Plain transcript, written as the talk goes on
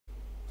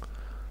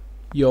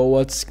Yo,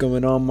 what's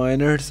going on,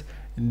 miners?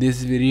 In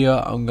this video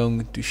I'm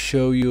going to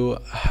show you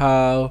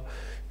how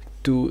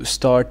to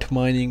start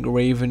mining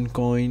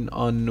Ravencoin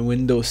on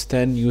Windows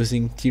 10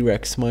 using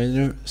T-Rex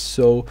miner.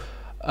 So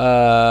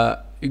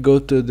you go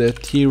to the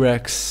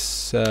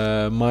T-Rex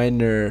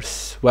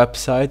miners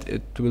website.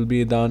 It will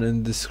be down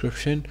in the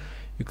description.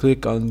 You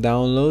click on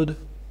download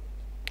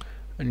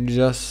and you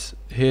just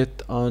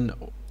hit on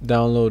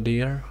download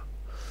here.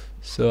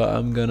 So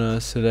I'm gonna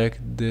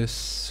select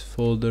this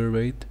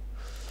folder,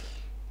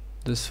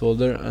 this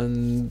folder,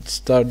 and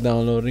start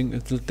downloading.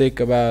 It will take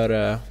about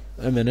a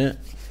minute.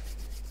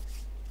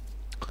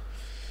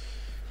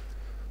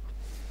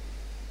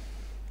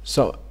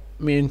 So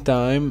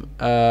meantime,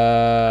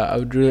 I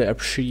would really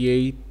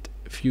appreciate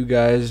if you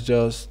guys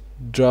just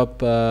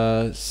drop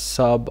a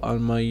sub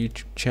on my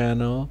YouTube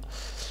channel,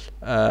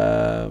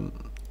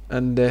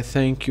 and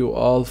thank you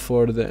all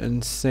for the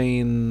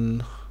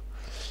insane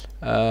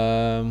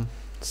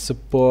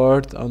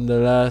support on the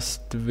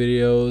last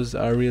videos.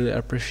 I really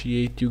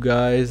appreciate you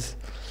guys,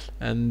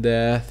 and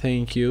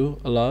thank you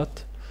a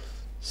lot.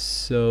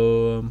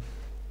 So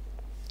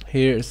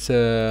here's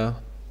 10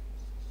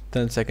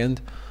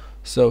 seconds.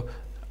 So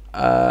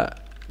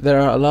there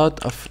are a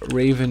lot of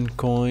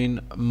Ravencoin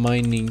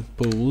mining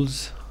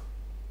pools,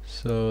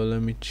 so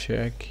let me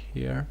check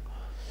here.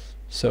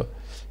 So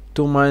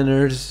 2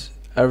 miners,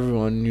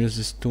 everyone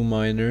uses 2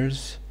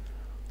 miners,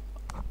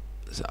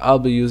 so I'll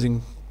be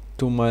using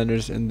 2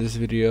 miners in this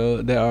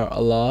video. There are a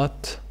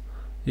lot.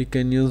 You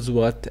can use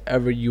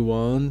whatever you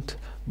want,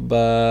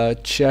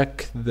 but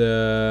check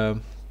the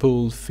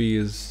pool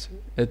fees.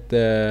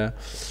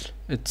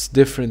 It's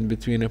different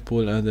between a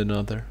pool and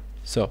another.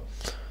 So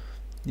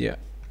yeah,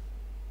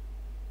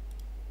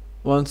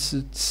 once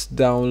it's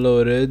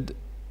downloaded,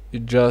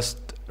 you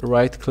just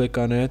right click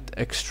on it,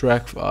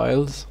 extract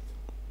files.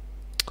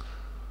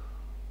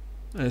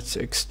 It's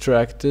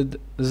extracted.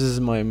 This is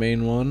my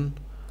main one.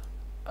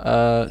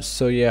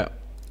 So yeah,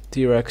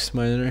 T-Rex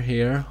miner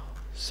here.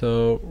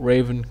 So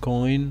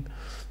Ravencoin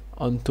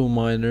on 2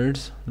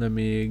 miners. Let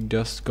me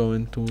just go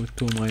into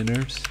 2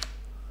 miners.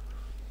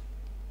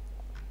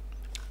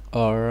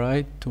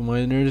 Alright, 2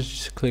 miners.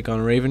 Just click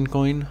on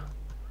Ravencoin.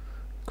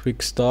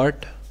 Quick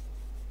start.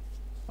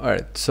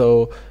 Alright,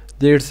 so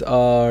there's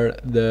are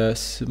the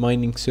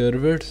mining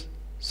servers.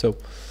 So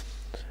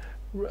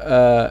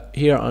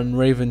here on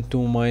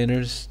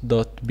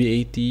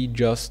raven2miners.bat,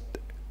 just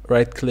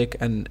right click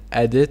and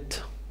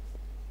edit.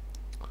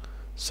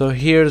 So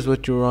here's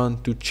what you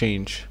want to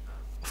change.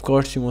 Of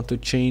course, you want to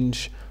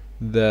change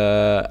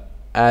the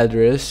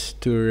address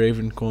to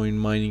Ravencoin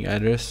mining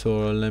address.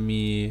 So let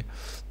me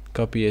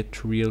copy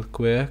it real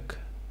quick.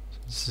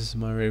 This is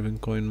my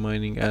Ravencoin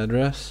mining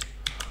address.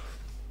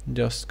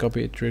 Just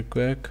copy it real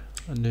quick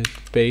and hit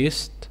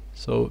paste.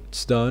 So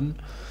it's done.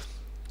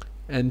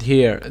 And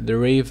here, the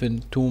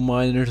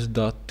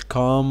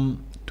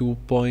raven2miners.com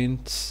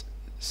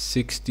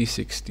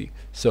 2.6060.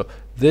 So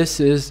this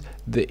is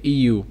the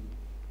EU.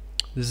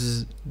 This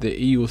is the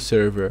EU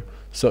server.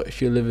 So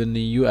if you live in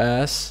the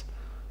US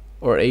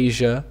or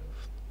Asia,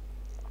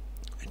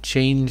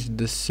 change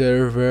the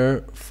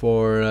server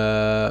for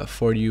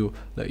you.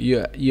 Like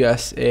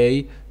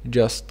USA,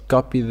 just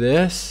copy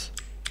this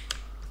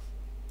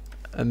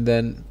and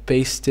then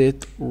paste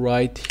it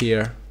right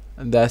here,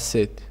 and that's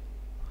it.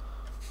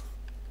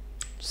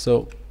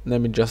 So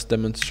let me just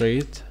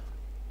demonstrate.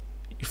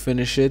 You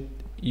finish it,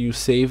 you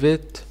save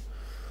it,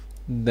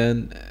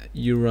 then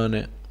you run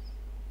it.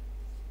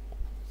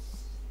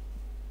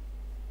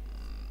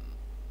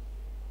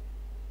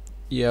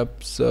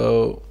 Yep,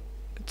 so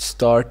it's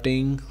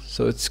starting,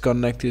 so it's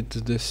connected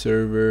to the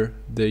server,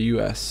 the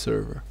US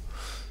server.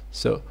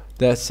 So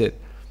that's it.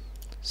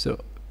 So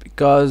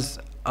because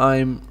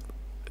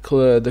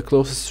the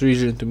closest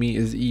region to me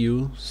is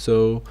EU,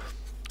 so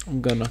I'm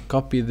gonna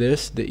copy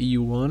this, the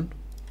EU one,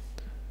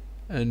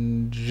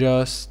 and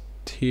just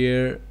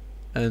here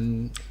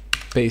and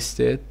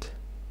paste it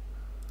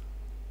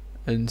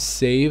and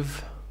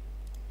save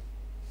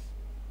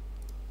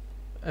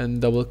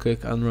and double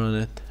click and run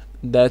it.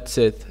 That's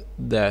it.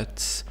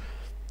 That's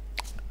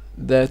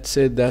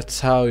it.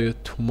 That's how you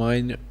to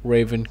mine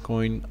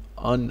Ravencoin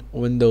on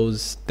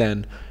Windows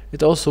 10.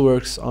 It also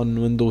works on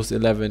Windows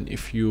 11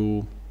 if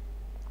you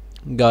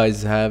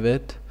guys have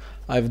it.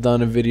 I've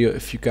done a video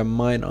if you can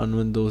mine on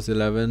Windows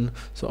 11,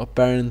 so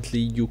apparently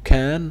you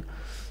can.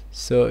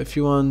 So if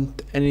you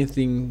want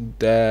anything,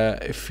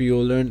 if you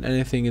learned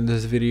anything in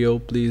this video,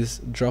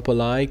 please drop a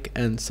like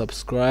and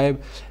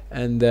subscribe,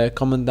 and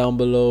comment down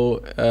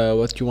below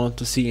what you want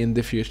to see in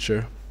the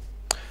future.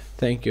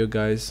 Thank you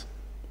guys.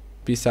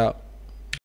 Peace out.